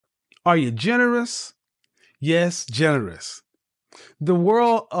Are you generous? Yes, generous. The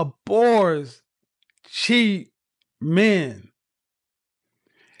world abhors cheap men.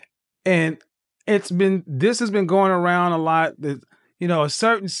 And this has been going around a lot that, a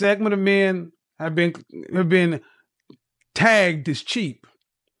certain segment of men have been tagged as cheap.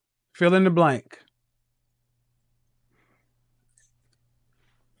 Fill in the blank.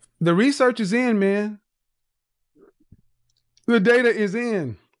 The research is in, man. The data is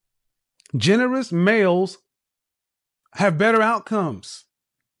in. Generous males have better outcomes.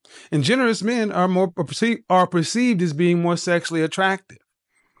 And generous men are perceived as being more sexually attractive.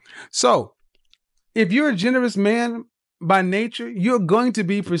 So, if you're a generous man by nature, you're going to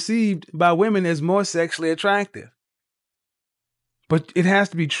be perceived by women as more sexually attractive. But it has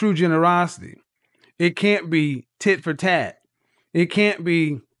to be true generosity. It can't be tit for tat. It can't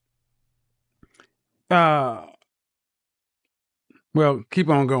be, keep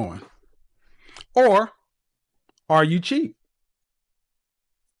on going. Or are you cheap?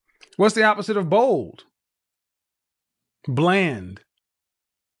 What's the opposite of bold? Bland.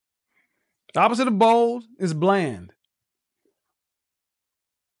 The opposite of bold is bland.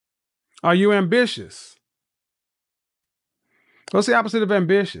 Are you ambitious? What's the opposite of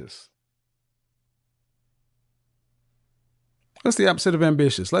ambitious? What's the opposite of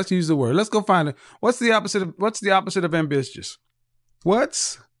ambitious? Let's use the word. Let's go find it. What's the opposite of ambitious?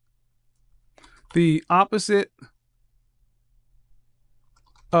 What's the opposite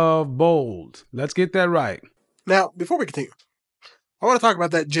of bold? Let's get that right. Now, before we continue, I want to talk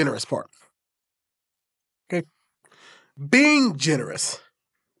about that generous part. Okay. Being generous.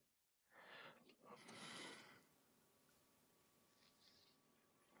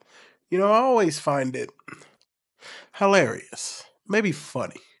 I always find it hilarious, maybe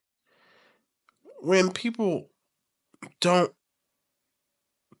funny, when people don't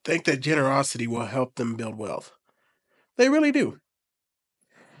think that generosity will help them build wealth. They really do.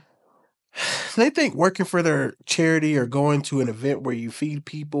 They think working for their charity or going to an event where you feed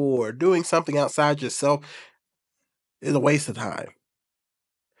people or doing something outside yourself is a waste of time.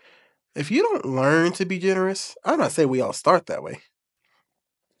 If you don't learn to be generous, I'm not saying we all start that way,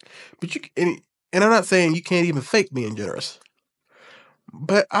 but and I'm not saying you can't even fake being generous.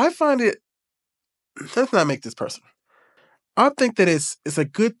 But I find it, let's not make this personal. I think that it's a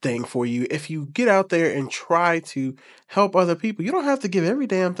good thing for you if you get out there and try to help other people. You don't have to give every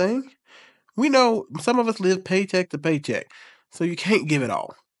damn thing. We know some of us live paycheck to paycheck, so you can't give it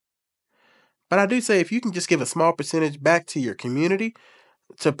all. But I do say if you can just give a small percentage back to your community,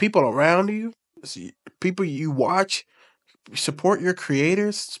 to people around you, people you watch, support your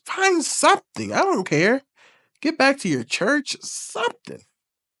creators, find something. I don't care. Get back to your church, something.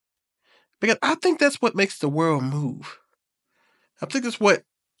 Because I think that's what makes the world move. I think that's what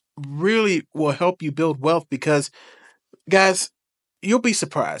really will help you build wealth because, guys, you'll be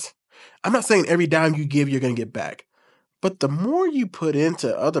surprised. I'm not saying every dime you give, you're going to get back. But the more you put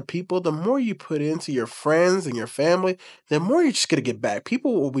into other people, the more you put into your friends and your family, the more you're just going to get back.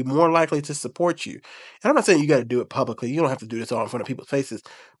 People will be more likely to support you. And I'm not saying you got to do it publicly. You don't have to do this all in front of people's faces.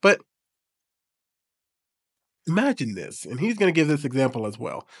 But imagine this, and he's going to give this example as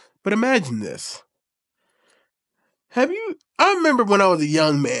well. But imagine this. I remember when I was a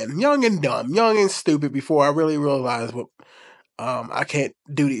young man, young and dumb, young and stupid before I really realized what I can't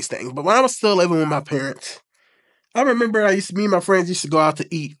do these things. But when I was still living with my parents, I remember me and my friends used to go out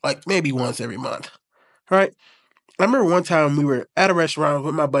to eat like maybe once every month, right? I remember one time we were at a restaurant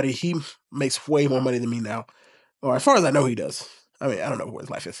with my buddy. He makes way more money than me now, or as far as I know he does. I mean, I don't know what his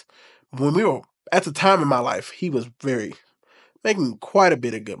life is. When we were at the time in my life, he was making quite a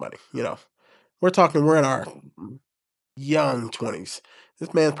bit of good money. We're in our young 20s.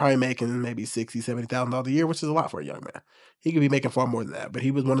 This man's probably making maybe $60,000, $70,000 a year, which is a lot for a young man. He could be making far more than that, but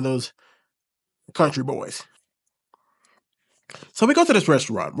he was one of those country boys. So we go to this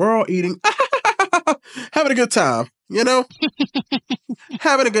restaurant. We're all eating, having a good time,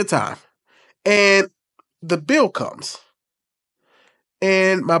 having a good time. And the bill comes.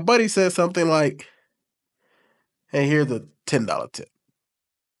 And my buddy says something like, hey, here's a $10 tip.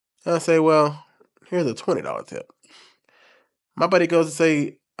 I say, well, here's a $20 tip. My buddy goes to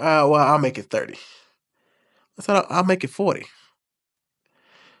say, well, I'll make it 30. I said, I'll make it 40.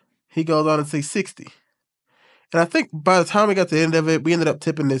 He goes on and say 60. And I think by the time we got to the end of it, we ended up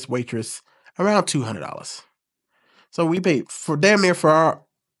tipping this waitress around $200. So we paid for damn near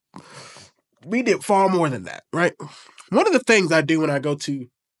we did far more than that, right? One of the things I do when I go to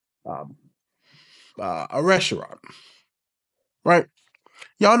a restaurant, right?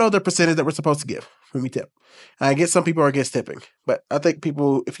 Y'all know the percentage that we're supposed to give when we tip. I get some people are against tipping, but I think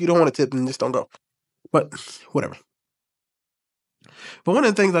people, if you don't want to tip, then just don't go. But whatever. But one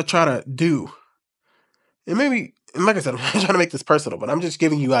of the things I try to do, and like I said, I'm not trying to make this personal, but I'm just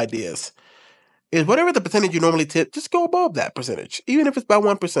giving you ideas, is whatever the percentage you normally tip, just go above that percentage, even if it's by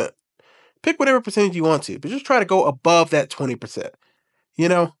 1%. Pick whatever percentage you want to, but just try to go above that 20%,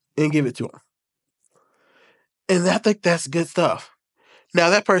 and give it to them. And I think that's good stuff. Now,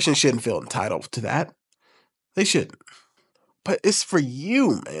 that person shouldn't feel entitled to that. They shouldn't. But it's for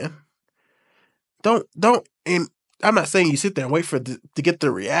you, man. Don't, and I'm not saying you sit there and wait to get the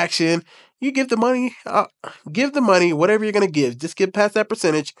reaction. You give the money, whatever you're going to give. Just give past that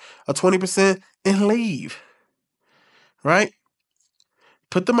percentage of 20% and leave. Right?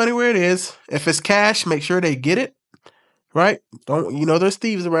 Put the money where it is. If it's cash, make sure they get it. Right? There's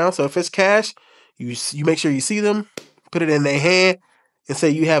thieves around. So if it's cash, you make sure you see them, put it in their hand, and say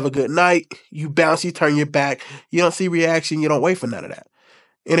you have a good night. You bounce, you turn your back. You don't see reaction. You don't wait for none of that.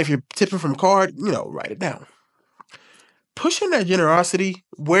 And if you're tipping from card, write it down. Pushing that generosity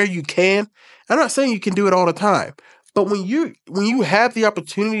where you can. I'm not saying you can do it all the time, but when you have the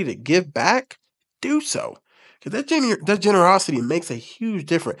opportunity to give back, do so. Because that generosity makes a huge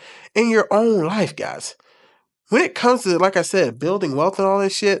difference in your own life, guys. When it comes to, like I said, building wealth and all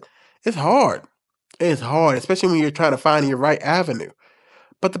this shit, it's hard. It's hard, especially when you're trying to find your right avenue.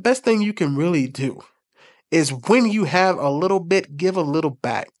 But the best thing you can really do is when you have a little bit, give a little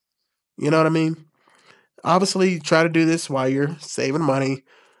back. You know what I mean? Obviously, try to do this while you're saving money,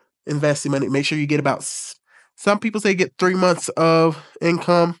 investing money. Make sure you get some people say get 3 months of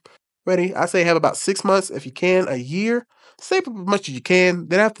income ready. I say have about 6 months, if you can, a year. Save as much as you can.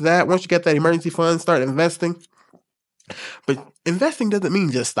 Then after that, once you get that emergency fund, start investing. But investing doesn't mean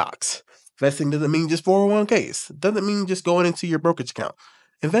just stocks. Investing doesn't mean just 401ks. It doesn't mean just going into your brokerage account.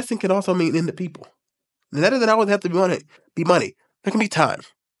 Investing can also mean into people. And that doesn't always have to be money. That can be time.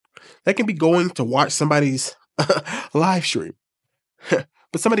 That can be going to watch somebody's live stream.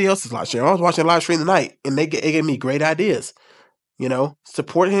 But somebody else's live stream. I was watching a live stream tonight, and it gave me great ideas.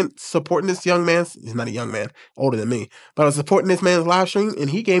 Supporting this young man. He's not a young man, older than me. But I was supporting this man's live stream,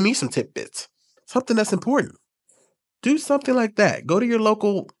 and he gave me some tidbits. Something that's important. Do something like that. Go to your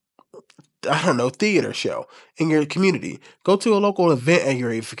local, theater show in your community. Go to a local event at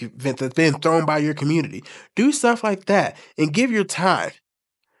your event that's been thrown by your community. Do stuff like that and give your time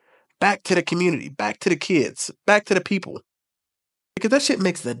back to the community, back to the kids, back to the people. Because that shit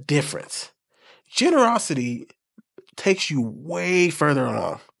makes the difference. Generosity takes you way further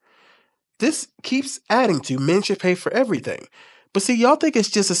along. This keeps adding to men should pay for everything. But see, y'all think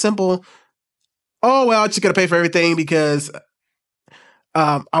it's just a simple, I'm just going to pay for everything because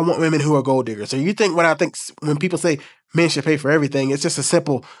I want women who are gold diggers. So you think when people say men should pay for everything, it's just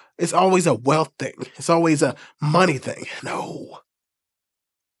it's always a wealth thing. It's always a money thing. No.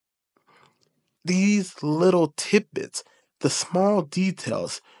 These little tidbits, the small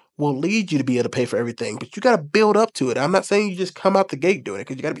details, will lead you to be able to pay for everything. But you got to build up to it. I'm not saying you just come out the gate doing it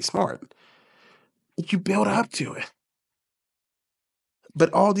because you got to be smart. But you build up to it.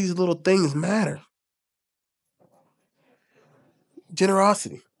 But all these little things matter.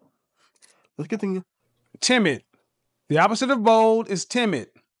 Generosity. Let's continue. Timid. The opposite of bold is timid.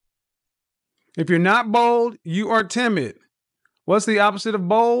 If you're not bold, you are timid. What's the opposite of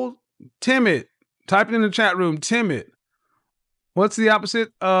bold? Timid. Type it in the chat room, timid. What's the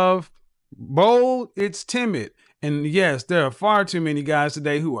opposite of bold? It's timid. And yes, there are far too many guys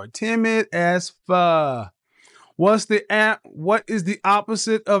today who are timid as fuck. What is the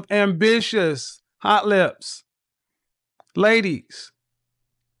opposite of ambitious? Hot lips. Ladies.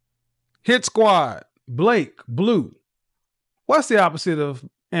 Hit Squad. Blake. Blue. What's the opposite of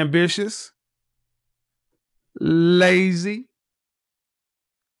ambitious? Lazy.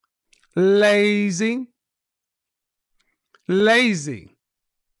 Lazy. Lazy.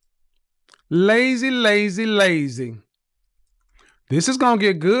 Lazy, lazy, lazy. This is going to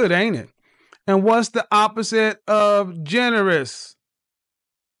get good, ain't it? And what's the opposite of generous?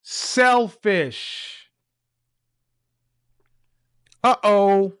 Selfish.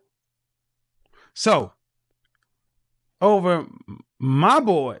 Uh-oh. So, over my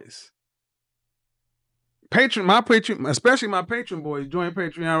boys, especially my Patreon boys, join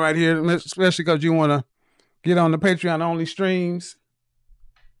Patreon right here, especially because you want to get on the Patreon only streams.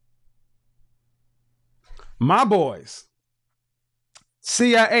 My boys,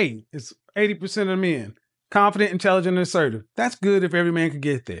 CIA is 80% of men. Confident, intelligent, and assertive. That's good if every man could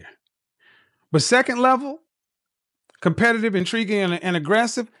get there. But second level, competitive, intriguing, and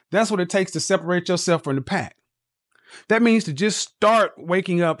aggressive, that's what it takes to separate yourself from the pack. That means to just start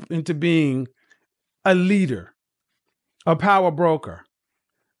waking up into being a leader, a power broker,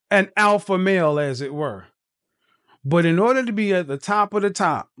 an alpha male, as it were. But in order to be at the top of the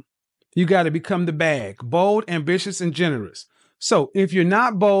top, you got to become the bag, bold, ambitious, and generous. So if you're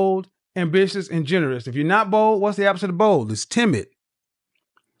not bold, ambitious, and generous, if you're not bold, what's the opposite of bold? It's timid.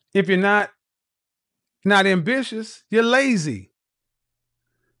 If you're not ambitious, you're lazy.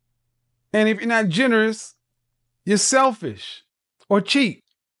 And if you're not generous, you're selfish or cheap.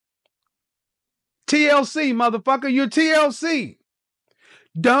 TLC, motherfucker, you're TLC.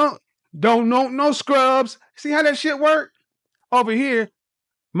 Don't no scrubs. See how that shit work? Over here,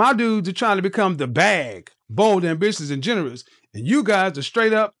 my dudes are trying to become the bag, bold, ambitious, and generous. And you guys are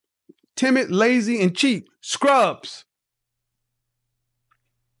straight up timid, lazy, and cheap. Scrubs.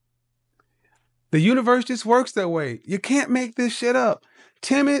 The universe just works that way. You can't make this shit up.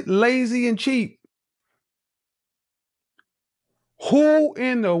 Timid, lazy, and cheap. Who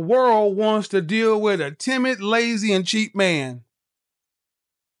in the world wants to deal with a timid, lazy, and cheap man?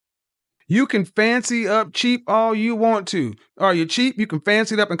 You can fancy up cheap all you want to. Are you cheap? You can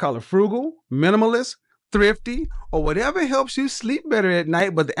fancy it up and call it frugal, minimalist, thrifty, or whatever helps you sleep better at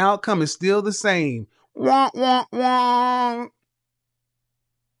night, but the outcome is still the same. Wah, wah, wah.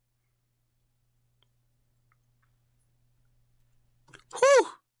 Whew.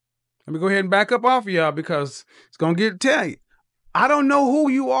 Let me go ahead and back up off of y'all because it's going to tell you. I don't know who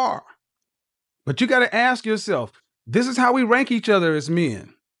you are, but you got to ask yourself, this is how we rank each other as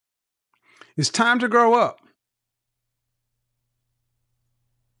men. It's time to grow up.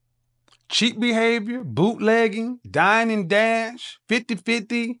 Cheap behavior, bootlegging, dine and dash,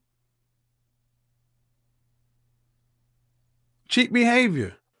 50-50. Cheap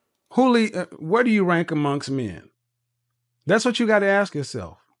behavior. Huli, where do you rank amongst men? That's what you got to ask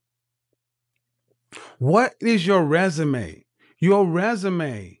yourself. What is your resume? Your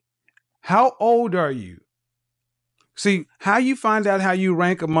resume. How old are you? See, how you find out how you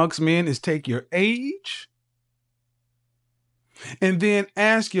rank amongst men is take your age and then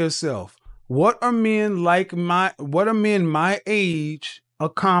ask yourself, what are men my age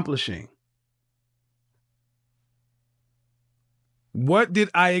accomplishing? What did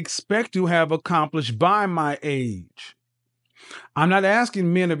I expect to have accomplished by my age? I'm not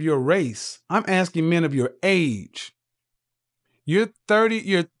asking men of your race. I'm asking men of your age. You're 30,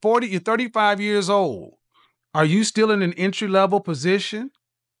 you're 40, you're 35 years old. Are you still in an entry-level position?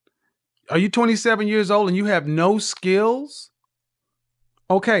 Are you 27 years old and you have no skills?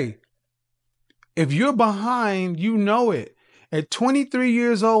 Okay. If you're behind, you know it. At 23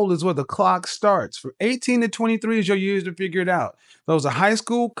 years old is where the clock starts. From 18 to 23 is your years to figure it out. Those are high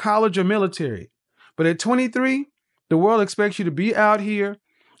school, college, or military. But at 23, the world expects you to be out here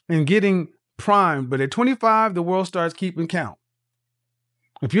and getting primed. But at 25, the world starts keeping count.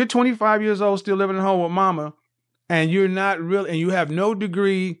 If you're 25 years old, still living at home with mama, and you're not real, and you have no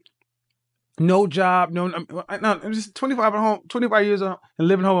degree, no job, no, just 25 at home, 25 years old, and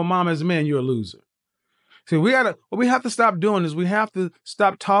living home with mama as a man, you're a loser. See, what we have to stop doing is we have to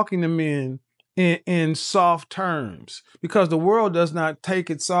stop talking to men in soft terms because the world does not take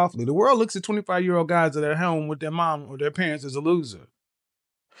it softly. The world looks at 25-year-old guys that are at home with their mom or their parents as a loser.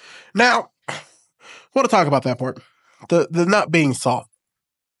 Now, I want to talk about that part. The not being soft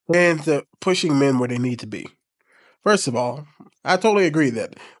and the pushing men where they need to be. First of all, I totally agree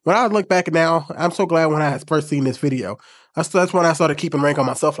that when I look back now, I'm so glad when I had first seen this video. That's when I started keeping rank on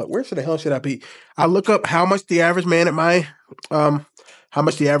myself. Like, where the hell should I be? I look up how much the average man at my, how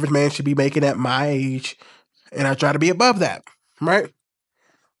much the average man should be making at my age, and I try to be above that, right?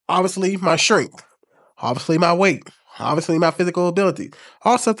 Obviously, my strength, obviously my weight, obviously my physical ability,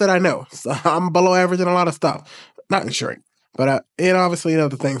 all stuff that I know. So I'm below average in a lot of stuff, not in strength, but and obviously in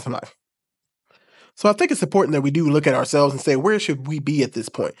other things in life. So I think it's important that we do look at ourselves and say, where should we be at this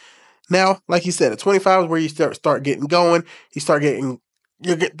point? Now, like you said, at 25 is where you start getting going. You start getting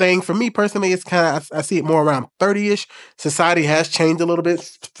your thing. For me personally, it's kind of, I see it more around 30-ish. Society has changed a little bit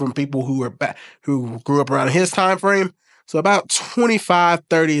from people who who grew up around his time frame. So about 25,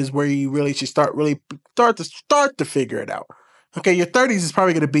 30 is where you really should start to figure it out. Okay, your 30s is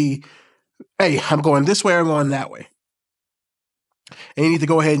probably going to be, hey, I'm going this way, I'm going that way. And you need to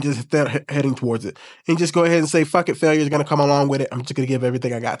go ahead and just start heading towards it. And just go ahead and say, fuck it, failure is going to come along with it. I'm just going to give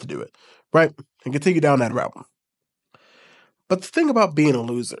everything I got to do it. Right? And continue down that route. But the thing about being a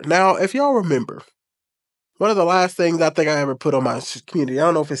loser. Now, if y'all remember, one of the last things I think I ever put on my community, I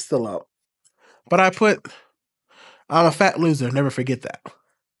don't know if it's still out, but I put, I'm a fat loser. Never forget that.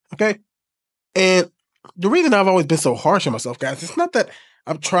 Okay? And the reason I've always been so harsh on myself, guys, it's not that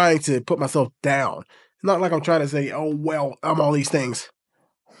I'm trying to put myself down. It's not like I'm trying to say, oh, well, I'm all these things.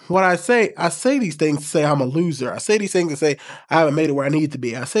 What I say these things to say I'm a loser. I say these things to say I haven't made it where I need to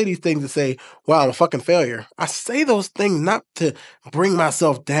be. I say these things to say, wow, I'm a fucking failure. I say those things not to bring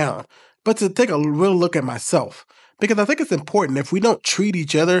myself down, but to take a real look at myself. Because I think it's important if we don't treat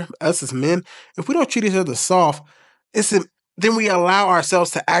each other, us as men, if we don't treat each other soft, then we allow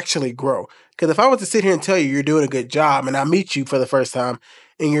ourselves to actually grow. Because if I was to sit here and tell you you're doing a good job and I meet you for the first time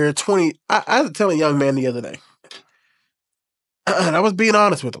and you're 20, I was telling a young man the other day, and I was being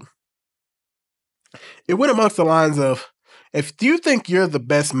honest with him. It went amongst the lines of, if you think you're the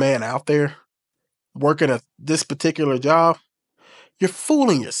best man out there working this particular job, you're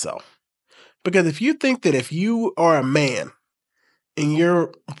fooling yourself. Because if you think that if you are a man and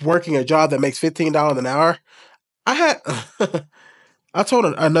you're working a job that makes $15 an hour, I told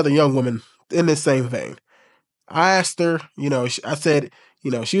another young woman in this same vein. I asked her, I said,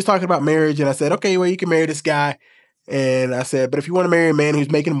 she was talking about marriage, and I said, okay, well, you can marry this guy. And I said, but if you want to marry a man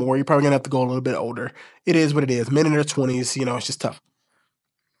who's making more, you're probably going to have to go a little bit older. It is what it is. Men in their 20s, it's just tough.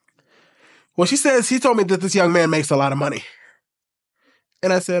 Well, she told me that this young man makes a lot of money.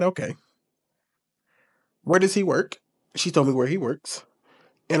 And I said, okay. Where does he work? She told me where he works.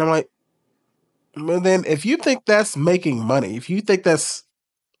 And I'm like, well, then if you think that's making money, if you think that's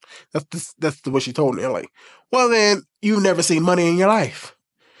what she told me, I'm like, well, then you've never seen money in your life.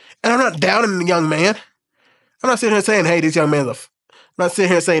 And I'm not downing the young man. I'm not sitting here saying, hey, this young man's I'm not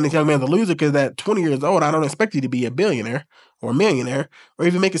sitting here saying this young man's a loser because at 20 years old, I don't expect you to be a billionaire or a millionaire or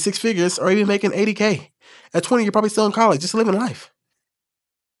even making six figures or even making 80K. At 20, you're probably still in college, just living life.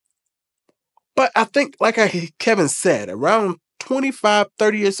 But I think, like Kevin said, around 25,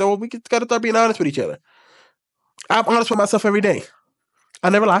 30 years old, we got to start being honest with each other. I'm honest with myself every day. I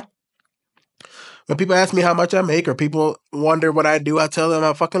never lie. When people ask me how much I make or people wonder what I do, I tell them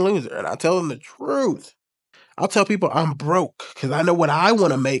I'm a fucking loser. And I tell them the truth. I'll tell people I'm broke because I know what I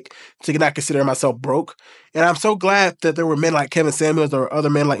want to make to not consider myself broke. And I'm so glad that there were men like Kevin Samuels or other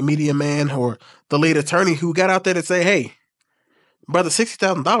men like Media Man or the lead attorney who got out there to say, hey, brother,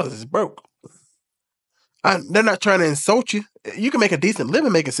 $60,000 is broke. They're not trying to insult you. You can make a decent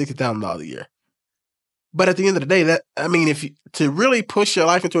living making $60,000 a year. But at the end of the day, to really push your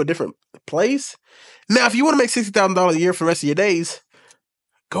life into a different place. Now, if you want to make $60,000 a year for the rest of your days,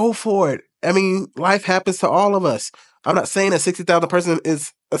 go for it. Life happens to all of us. I'm not saying a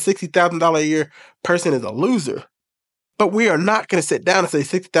 $60,000 a year person is a loser, but we are not going to sit down and say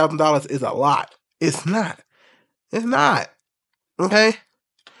 $60,000 is a lot. It's not. It's not. Okay.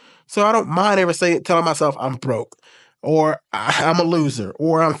 So I don't mind ever telling myself I'm broke, or I'm a loser,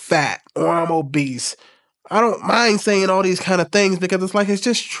 or I'm fat, or I'm obese. I don't mind saying all these kind of things because it's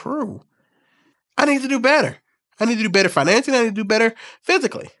just true. I need to do better. I need to do better financially. I need to do better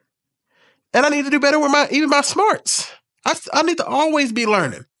physically. And I need to do better with even my smarts. I need to always be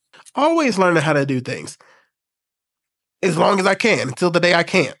learning. Always learning how to do things. As long as I can, until the day I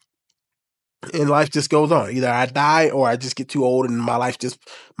can't. And life just goes on. Either I die or I just get too old and my body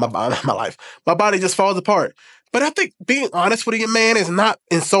just falls apart. But I think being honest with a man is not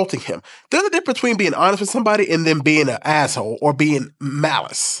insulting him. There's a difference between being honest with somebody and then being an asshole or being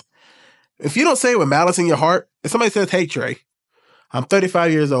malice. If you don't say it with malice in your heart, if somebody says, hey, Trey, I'm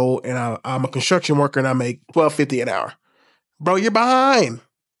 35 years old and I'm a construction worker and I make $12.50 an hour. Bro, you're behind.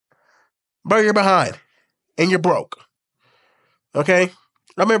 And you're broke. Okay?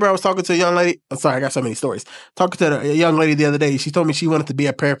 I remember I was talking to a young lady. I'm sorry, I got so many stories. Talking to a young lady the other day. She told me she wanted to be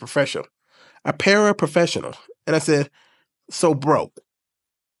a paraprofessional. And I said, so broke.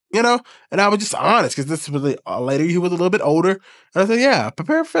 And I was just honest because this was a lady who was a little bit older. And I said, yeah, a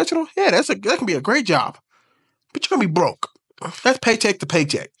paraprofessional? Yeah, that can be a great job. But you're going to be broke. That's paycheck to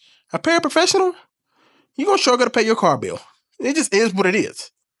paycheck. A paraprofessional? You're going to struggle to pay your car bill. It just is what it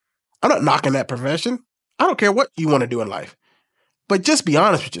is. I'm not knocking that profession. I don't care what you want to do in life. But just be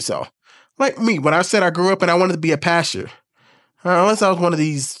honest with yourself. Like me, when I said I grew up and I wanted to be a pastor, unless I was one of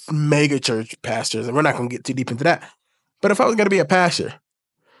these mega church pastors, and we're not going to get too deep into that. But if I was going to be a pastor,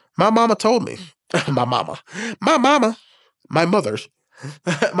 my mama told me, my mother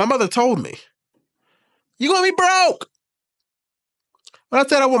told me, you're going to be broke. When I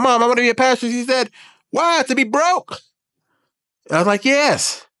said, well, Mom, I want to be a pastor, she said, why? To be broke? And I was like,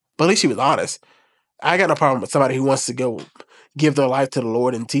 yes. But at least she was honest. I got no problem with somebody who wants to go give their life to the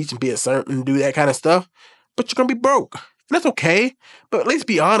Lord and teach and be a servant and do that kind of stuff. But you're going to be broke. And that's okay. But at least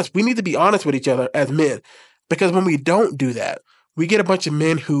be honest. We need to be honest with each other as men. Because when we don't do that, we get a bunch of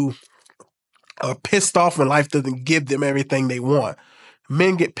men who are pissed off when life doesn't give them everything they want.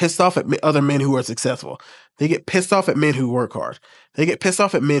 Men get pissed off at other men who are successful. They get pissed off at men who work hard. They get pissed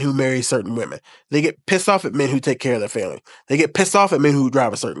off at men who marry certain women. They get pissed off at men who take care of their family. They get pissed off at men who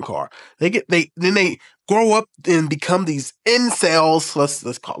drive a certain car. Then they grow up and become these incels.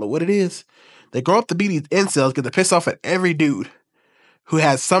 Let's call it what it is. They grow up to be these incels because they're pissed off at every dude who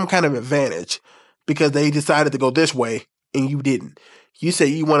has some kind of advantage because they decided to go this way and you didn't. You said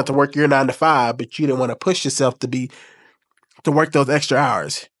you wanted to work your 9 to 5, but you didn't want to push yourself to work those extra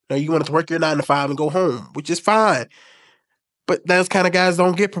hours. No, you wanted to work your 9 to 5 and go home, which is fine. But those kind of guys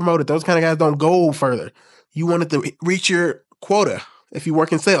don't get promoted. Those kind of guys don't go further. You wanted to reach your quota if you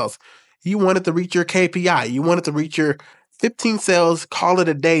work in sales. You wanted to reach your KPI. You wanted to reach your 15 sales, call it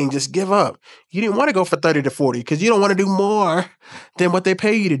a day, and just give up. You didn't want to go for 30 to 40 because you don't want to do more than what they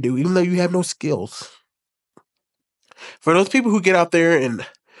pay you to do, even though you have no skills. For those people who get out there and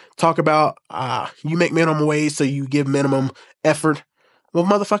talk about you make minimum wage, so you give minimum effort. Well,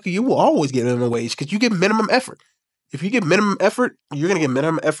 motherfucker, you will always get minimum wage because you give minimum effort. If you give minimum effort, you're going to get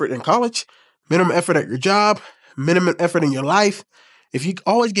minimum effort in college, minimum effort at your job, minimum effort in your life. If you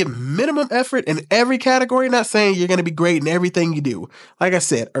always give minimum effort in every category, not saying you're going to be great in everything you do. Like I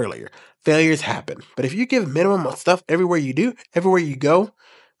said earlier, failures happen. But if you give minimum of stuff everywhere you do, everywhere you go,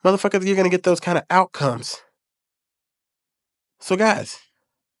 motherfucker, you're going to get those kind of outcomes. So guys,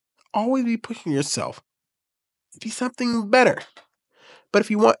 always be pushing yourself. Be something better. But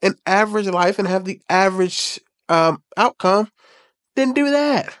if you want an average life and have the average outcome, then do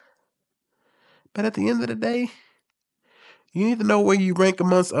that. But at the end of the day, you need to know where you rank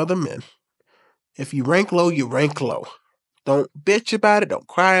amongst other men. If you rank low, you rank low. Don't bitch about it. Don't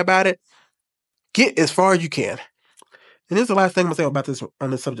cry about it. Get as far as you can. And here's the last thing I'm going to say about this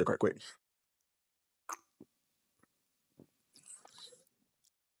on this subject right quick.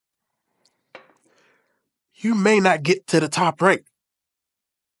 You may not get to the top rank,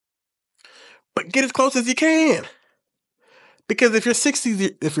 but get as close as you can. Because if you're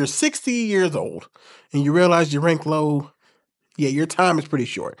 60 years old and you realize you rank low, yeah, your time is pretty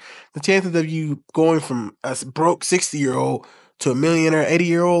short. The chances of you going from a broke 60-year-old to a millionaire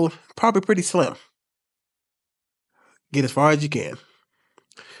 80-year-old, probably pretty slim. Get as far as you can.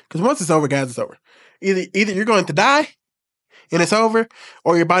 Because once it's over, guys, it's over. Either you're going to die and it's over,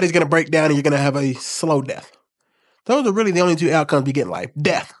 or your body's going to break down and you're going to have a slow death. Those are really the only two outcomes you get in life.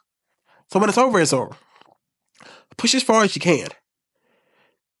 Death. So when it's over, it's over. Push as far as you can.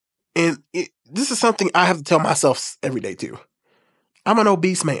 And this is something I have to tell myself every day too. I'm an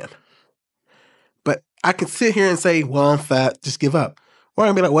obese man. But I can sit here and say, well, I'm fat, just give up. Or I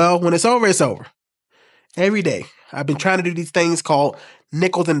can be like, well, when it's over, it's over. Every day. I've been trying to do these things called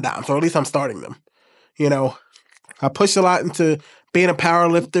nickels and dimes, or at least I'm starting them. You know, I push a lot into being a power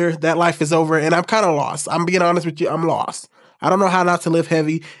lifter. That life is over, and I'm kind of lost. I'm being honest with you. I'm lost. I don't know how not to live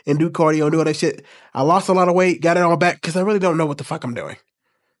heavy and do cardio and do all that shit. I lost a lot of weight, got it all back because I really don't know what the fuck I'm doing.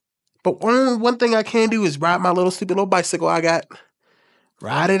 But one thing I can do is ride my little stupid little bicycle I got.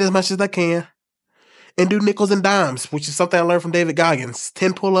 Ride it as much as I can. And do nickels and dimes, which is something I learned from David Goggins.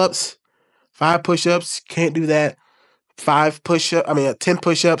 10 pull-ups, 5 push-ups. Can't do that. 10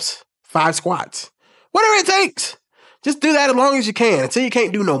 push-ups, 5 squats. Whatever it takes. Just do that as long as you can until you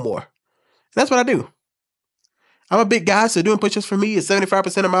can't do no more. That's what I do. I'm a big guy, so doing push-ups for me is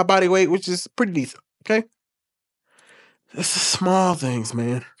 75% of my body weight, which is pretty decent, okay? It's the small things,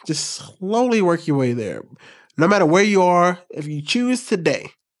 man. Just slowly work your way there. No matter where you are, if you choose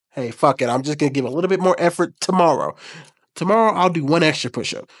today, hey, fuck it, I'm just going to give a little bit more effort tomorrow. Tomorrow, I'll do 1 extra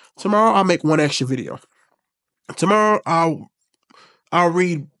push-up. Tomorrow, I'll make 1 extra video. Tomorrow, I'll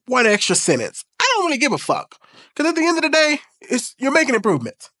read 1 extra sentence. I don't really give a fuck. Because at the end of the day, you're making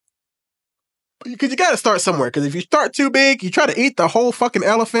improvements. Because you got to start somewhere. Because if you start too big, you try to eat the whole fucking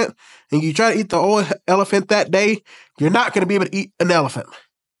elephant, and you try to eat the whole elephant that day, you're not going to be able to eat an elephant.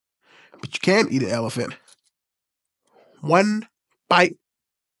 But you can eat an elephant. 1 bite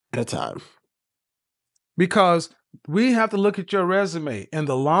at a time. Because we have to look at your resume, and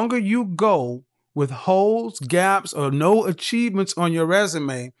the longer you go with holes, gaps, or no achievements on your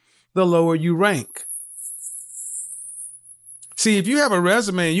resume, the lower you rank. See, if you have a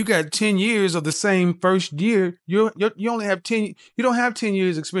resume and you got 10 years of the same first year, you only have 10. You don't have 10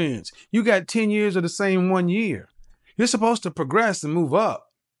 years experience. You got 10 years of the same 1 year. You're supposed to progress and move up.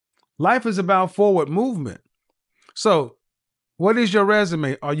 Life is about forward movement. So, what is your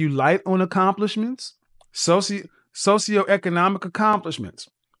resume? Are you light on accomplishments? Socioeconomic accomplishments.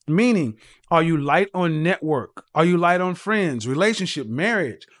 Meaning, are you light on network? Are you light on friends, relationship,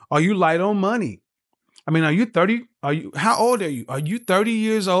 marriage? Are you light on money? I mean, are you 30? How old are you? Are you 30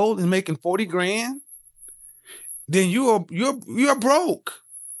 years old and making 40 grand? then you're broke.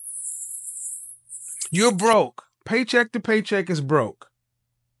 You're broke. Paycheck to paycheck is broke.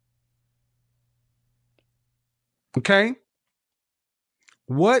 Okay?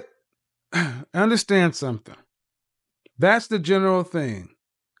 What? Understand something. That's the general thing.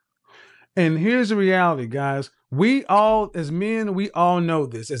 And here's the reality, guys. We all, as men, we all know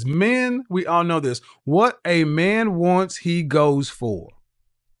this. As men, we all know this. What a man wants, he goes for.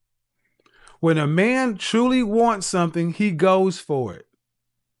 When a man truly wants something, he goes for it.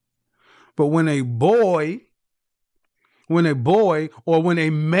 But when a boy or when a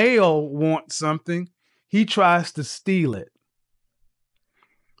male wants something, he tries to steal it.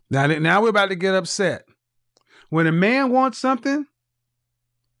 Now we're about to get upset. When a man wants something,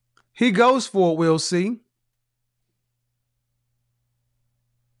 he goes for it, we'll see.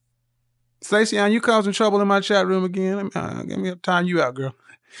 Stacey, you causing trouble in my chat room again. Let me time you out, girl.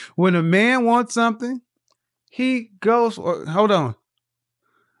 When a man wants something, he goes for, hold on.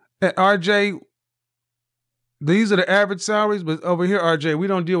 RJ, these are the average salaries, but over here, RJ, we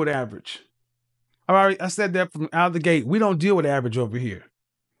don't deal with average. I said that from out the gate. We don't deal with average over here.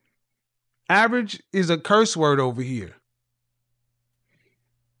 Average is a curse word over here.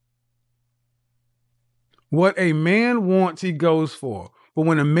 What a man wants, he goes for. But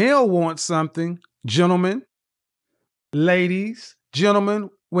when a male wants something, gentlemen, ladies, gentlemen,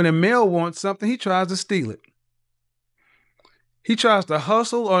 when a male wants something, he tries to steal it. He tries to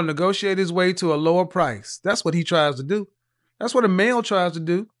hustle or negotiate his way to a lower price. That's what he tries to do. That's what a male tries to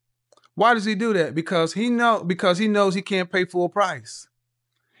do. Why does he do that? Because he knows he can't pay full price.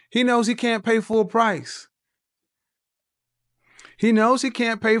 He knows he can't pay full price. He knows he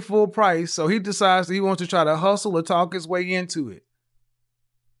can't pay full price, so he decides that he wants to try to hustle or talk his way into it.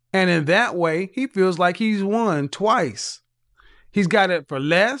 And in that way, he feels like he's won twice. He's got it for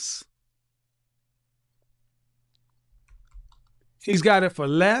less. He's got it for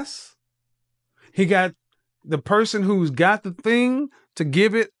less. He got the person who's got the thing to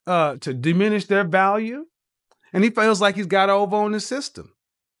give it, to diminish their value. And he feels like he's got over on the system.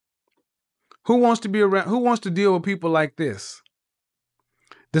 Who wants to be around? Who wants to deal with people like this?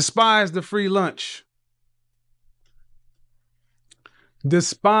 Despise the free lunch.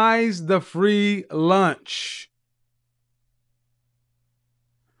 Despise the free lunch.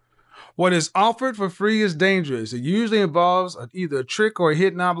 What is offered for free is dangerous. It usually involves either a trick or a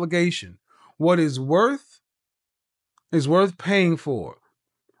hidden obligation. What is worth paying for.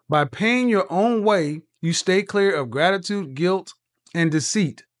 By paying your own way, you stay clear of gratitude, guilt, and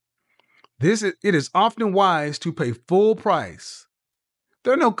deceit. It is often wise to pay full price.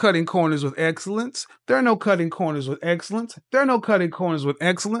 There are no cutting corners with excellence. There are no cutting corners with excellence. There are no cutting corners with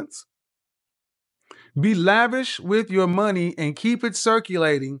excellence. Be lavish with your money and keep it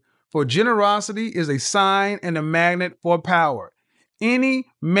circulating, for generosity is a sign and a magnet for power. Any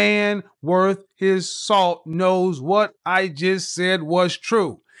man worth his salt knows what I just said was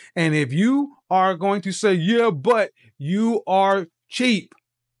true. And if you are going to say, yeah, but you are cheap.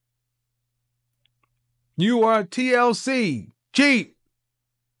 You are TLC, cheap.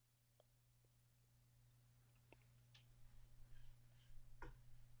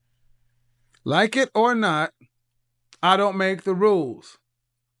 Like it or not, I don't make the rules.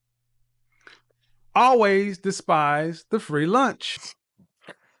 Always despise the free lunch.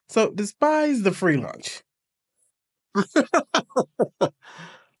 So despise the free lunch.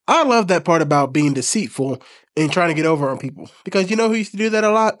 I love that part about being deceitful and trying to get over on people. Because you know who used to do that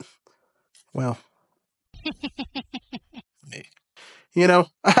a lot? Well, you know,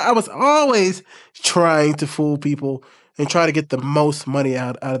 I was always trying to fool people and try to get the most money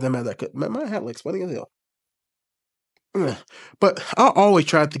out of them as I could. My hat looks funny as hell. But I always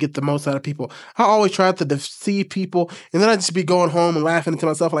tried to get the most out of people. I always tried to deceive people. And then I'd just be going home and laughing to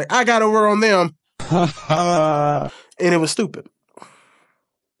myself like, I got over on them. And it was stupid.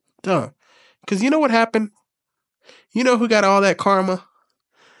 Duh. Because you know what happened? You know who got all that karma?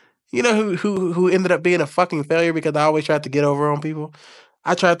 You know who ended up being a fucking failure because I always tried to get over on people?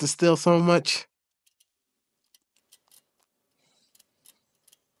 I tried to steal so much.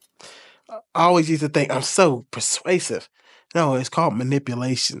 I always used to think I'm so persuasive. No, it's called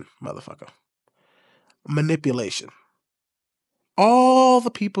manipulation, motherfucker. Manipulation. All the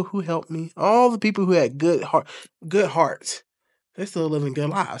people who helped me, all the people who had good hearts, they're still living good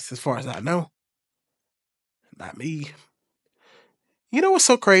lives as far as I know. Not me. You know what's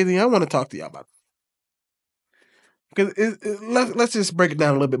so crazy? I want to talk to y'all about it. Because let's just break it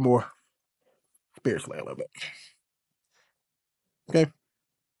down a little bit more spiritually a little bit. Okay?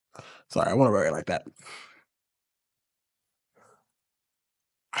 Sorry, I want to write it like that.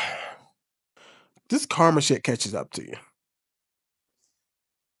 this karma shit catches up to you.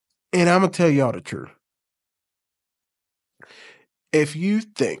 And I'm going to tell y'all the truth. If you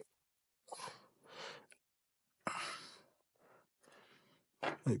think,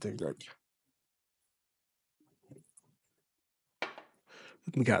 let me take that.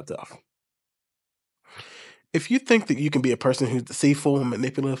 We got tough. If you think that you can be a person who's deceitful and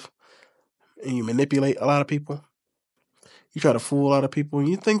manipulative, and you manipulate a lot of people, you try to fool a lot of people, and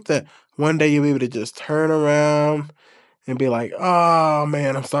you think that one day you'll be able to just turn around and be like, oh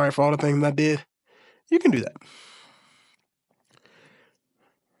man, I'm sorry for all the things I did. You can do that.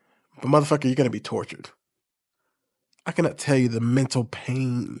 But motherfucker, you're going to be tortured. I cannot tell you the mental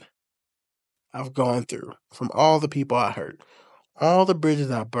pain I've gone through from all the people I hurt, all the bridges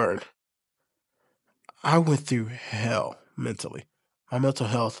I burned. I went through hell mentally. My mental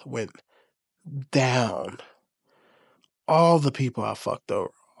health went down. All the people I fucked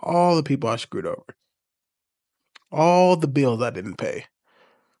over, all the people I screwed over, all the bills I didn't pay,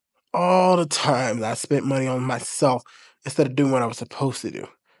 all the times I spent money on myself instead of doing what I was supposed to do.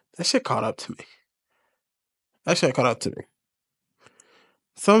 That shit caught up to me. That shit caught up to me.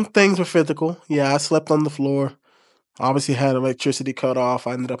 Some things were physical. Yeah, I slept on the floor. Obviously had electricity cut off.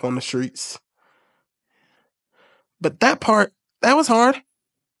 I ended up on the streets. But that part, that was hard.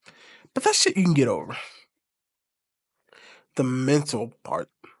 But that shit you can get over. The mental part,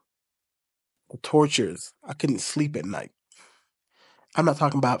 the tortures. I couldn't sleep at night. I'm not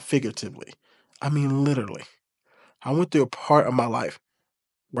talking about figuratively. I mean literally. I went through a part of my life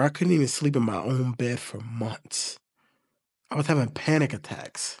where I couldn't even sleep in my own bed for months. I was having panic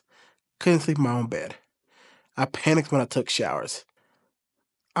attacks. Couldn't sleep in my own bed. I panicked when I took showers.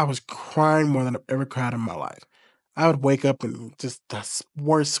 I was crying more than I've ever cried in my life. I would wake up and just the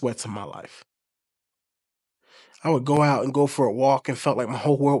worst sweats of my life. I would go out and go for a walk and felt like my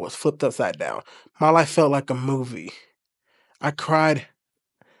whole world was flipped upside down. My life felt like a movie. I cried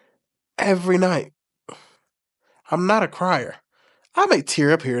every night. I'm not a crier. I may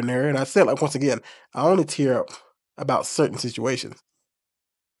tear up here and there, and I said, like, once again, I only tear up about certain situations.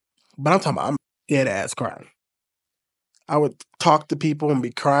 But I'm talking about I'm dead ass crying. I would talk to people and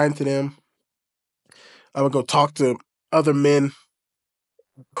be crying to them. I would go talk to other men,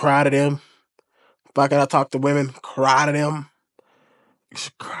 cry to them. If I gotta talk to women, cry to them.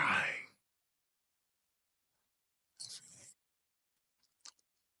 Just crying.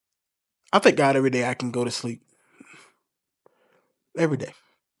 I thank God every day I can go to sleep. Every day.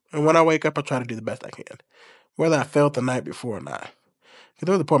 And when I wake up, I try to do the best I can. Whether I felt the night before or not. Because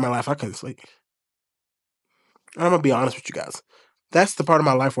there was a point in my life I couldn't sleep. And I'm going to be honest with you guys. That's the part of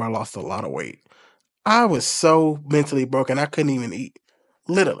my life where I lost a lot of weight. I was so mentally broken, I couldn't even eat.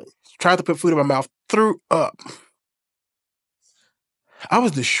 Literally. Tried to put food in my mouth, threw up. I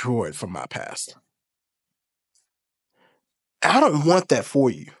was destroyed from my past. I don't want that for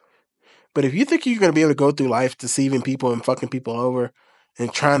you. But if you think you're going to be able to go through life deceiving people and fucking people over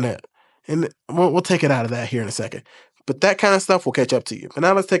and trying to, and we'll take it out of that here in a second. But that kind of stuff will catch up to you. But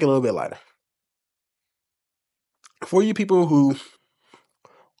now let's take it a little bit lighter. For you people who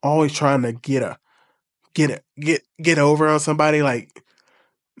always trying to get over on somebody, like,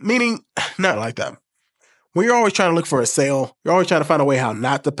 meaning not like that. When you're always trying to look for a sale, you're always trying to find a way how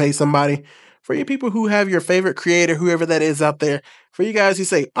not to pay somebody. For you people who have your favorite creator, whoever that is out there, for you guys who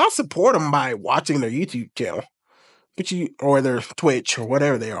say, I'll support them by watching their YouTube channel, but you, or their Twitch or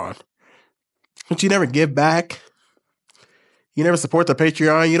whatever they are, but you never give back. You never support their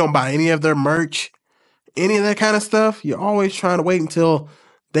Patreon. You don't buy any of their merch, any of that kind of stuff. You're always trying to wait until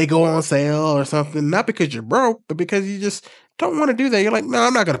they go on sale or something. Not because you're broke, but because you just don't want to do that. You're like, no,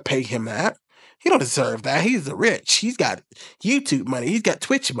 I'm not going to pay him that. He don't deserve that. He's rich. He's got YouTube money. He's got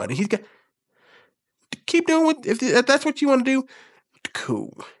Twitch money. He's got. Keep doing what if that's what you want to do.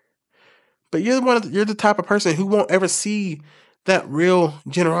 Cool. But you're the type of person who won't ever see that real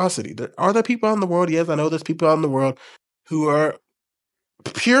generosity. Are there people out in the world? Yes, I know there's people out in the world who are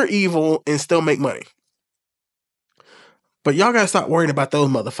pure evil and still make money. But y'all gotta stop worrying about those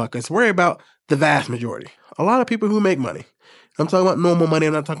motherfuckers. Worry about the vast majority. A lot of people who make money. I'm talking about normal money.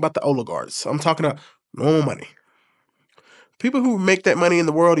 I'm not talking about the oligarchs. I'm talking about normal money. People who make that money in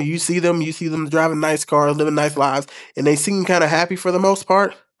the world, and you see them driving nice cars, living nice lives, and they seem kind of happy for the most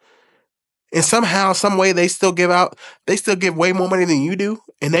part. And somehow, some way, they still give way more money than you do,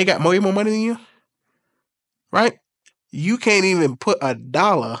 and they got way more money than you. Right? You can't even put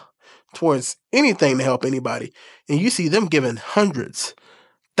 $1 towards anything to help anybody, and you see them giving hundreds,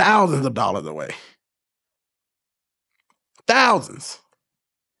 thousands of dollars away. Thousands.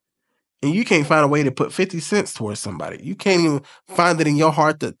 And you can't find a way to put 50 cents towards somebody. You can't even find it in your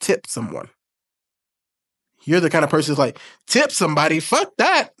heart to tip someone. You're the kind of person who's like, tip somebody, fuck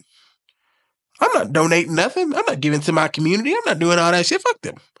that. I'm not donating nothing. I'm not giving to my community. I'm not doing all that shit. Fuck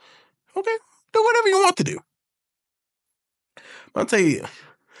them. Okay? Do whatever you want to do. I'll tell you,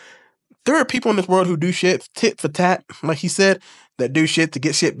 there are people in this world who do shit tit for tat, like he said, that do shit to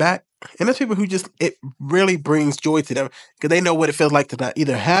get shit back. And there's people who just, it really brings joy to them because they know what it feels like to not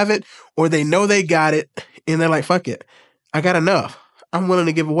either have it or they know they got it and they're like, fuck it. I got enough. I'm willing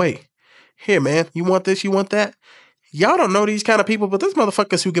to give away. Here, man, you want this? You want that? Y'all don't know these kind of people, but there's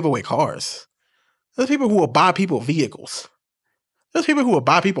motherfuckers who give away cars. There's people who will buy people vehicles. There's people who will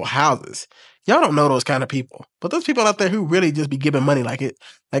buy people houses. Y'all don't know those kind of people. But there's people out there who really just be giving money like it's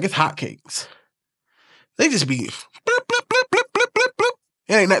hotcakes. They just be blip, blip, blip, blip, blip, blip, blip.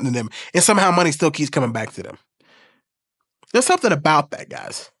 It ain't nothing to them. And somehow money still keeps coming back to them. There's something about that,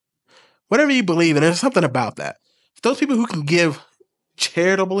 guys. Whatever you believe in, there's something about that. Those people who can give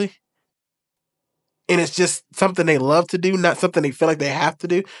charitably, and it's just something they love to do, not something they feel like they have to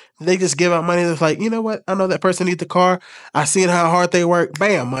do. They just give out money that's like, you know what? I know that person needs the car. I seen how hard they work.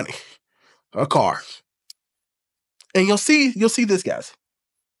 Bam, money. A car. And you'll see this, guys.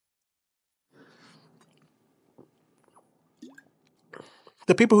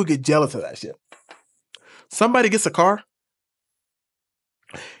 The people who get jealous of that shit. Somebody gets a car.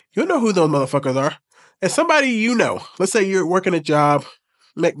 You'll know who those motherfuckers are. And somebody you know. Let's say you're working a job,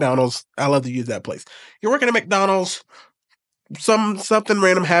 McDonald's. I love to use that place. You're working at McDonald's. Something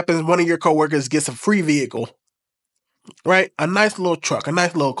random happens. One of your coworkers gets a free vehicle. Right? A nice little truck. A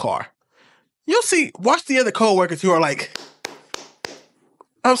nice little car. You'll see. Watch the other coworkers who are like,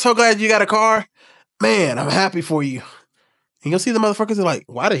 I'm so glad you got a car. Man, I'm happy for you. And you'll see the motherfuckers are like,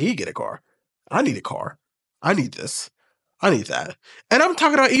 why did he get a car? I need a car. I need this. I need that. And I'm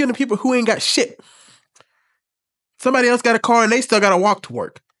talking about even the people who ain't got shit. Somebody else got a car and they still got to walk to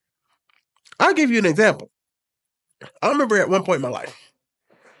work. I'll give you an example. I remember at one point in my life,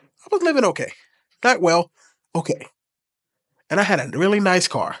 I was living okay. Not well, okay. And I had a really nice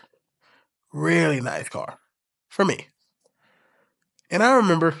car. Really nice car. For me. And I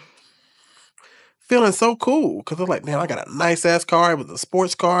remember feeling so cool because I was like, man, I got a nice ass car. It was a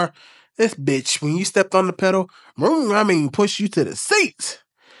sports car. This bitch, when you stepped on the pedal, push you to the seats.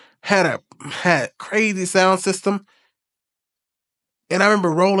 Had crazy sound system. And I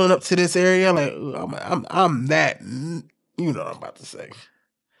remember rolling up to this area like, I'm that, you know what I'm about to say.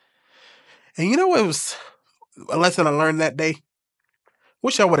 And you know what was a lesson I learned that day?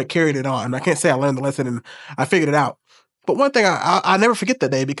 Wish I would have carried it on. I can't say I learned the lesson and I figured it out. But one thing I never forget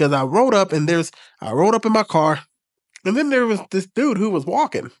that day because I rode up in my car and then there was this dude who was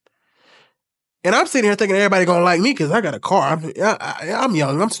walking. And I'm sitting here thinking everybody gonna like me because I got a car. I'm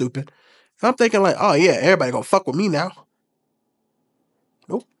young, I'm stupid. I'm thinking like, oh yeah, everybody gonna fuck with me now.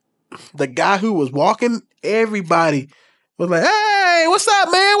 Nope. The guy who was walking, everybody was like, hey, what's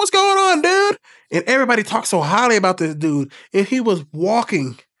up, man? What's going on, dude? And everybody talked so highly about this dude. And he was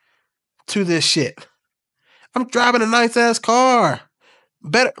walking to this shit. I'm driving a nice ass car.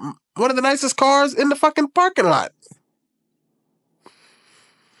 One of the nicest cars in the fucking parking lot.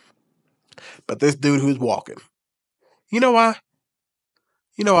 But this dude who's walking. You know why?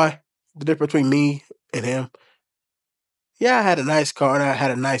 The difference between me and him. Yeah, I had a nice car and I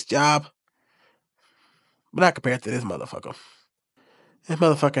had a nice job. But not compared to this motherfucker. This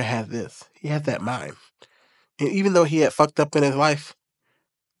motherfucker had this. He had that mind. And even though he had fucked up in his life,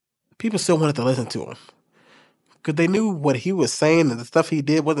 people still wanted to listen to him. Because they knew what he was saying and the stuff he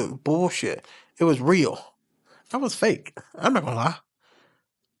did wasn't bullshit. It was real. I was fake. I'm not gonna lie.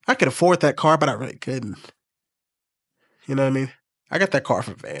 I could afford that car, but I really couldn't. You know what I mean? I got that car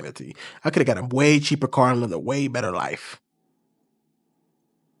for vanity. I could have got a way cheaper car and lived a way better life.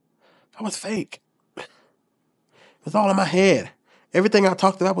 I was fake. It was all in my head. Everything I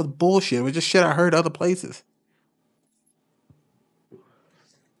talked about was bullshit. It was just shit I heard other places. It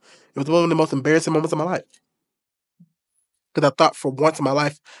was one of the most embarrassing moments of my life. Because I thought for once in my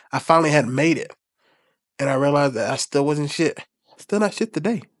life, I finally had made it. And I realized that I still wasn't shit. Still not shit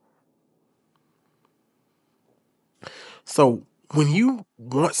today. So when you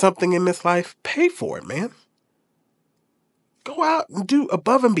want something in this life, pay for it, man. Go out and do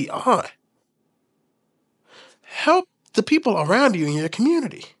above and beyond. Help the people around you in your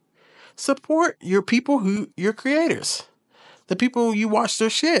community. Support your people your creators. The people you watch their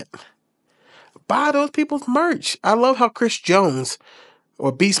shit. Buy those people's merch. I love how Chris Jones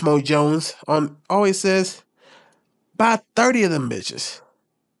or Beast Mode Jones always says, buy 30 of them bitches.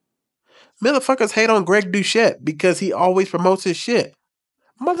 Motherfuckers hate on Greg Doucette because he always promotes his shit.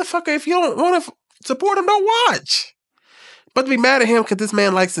 Motherfucker, if you don't want to support him, don't watch. But to be mad at him because this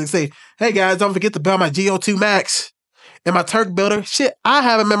man likes to say, hey guys, don't forget to buy my GO2 Max and my Turk builder. Shit, I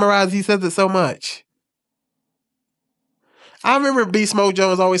haven't memorized. He says it so much. I remember Beast Mode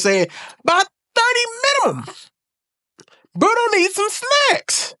Jones always saying, about 30 minimum. Bruno needs some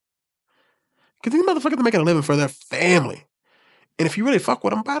snacks. Because these motherfuckers are making a living for their family. And if you really fuck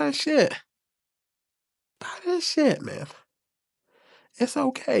with them, buy that shit. Buy that shit, man. It's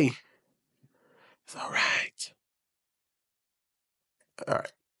okay. It's all right. All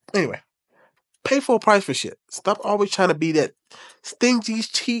right. Anyway, pay full price for shit. Stop always trying to be that stingy,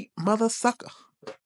 cheap mother sucker.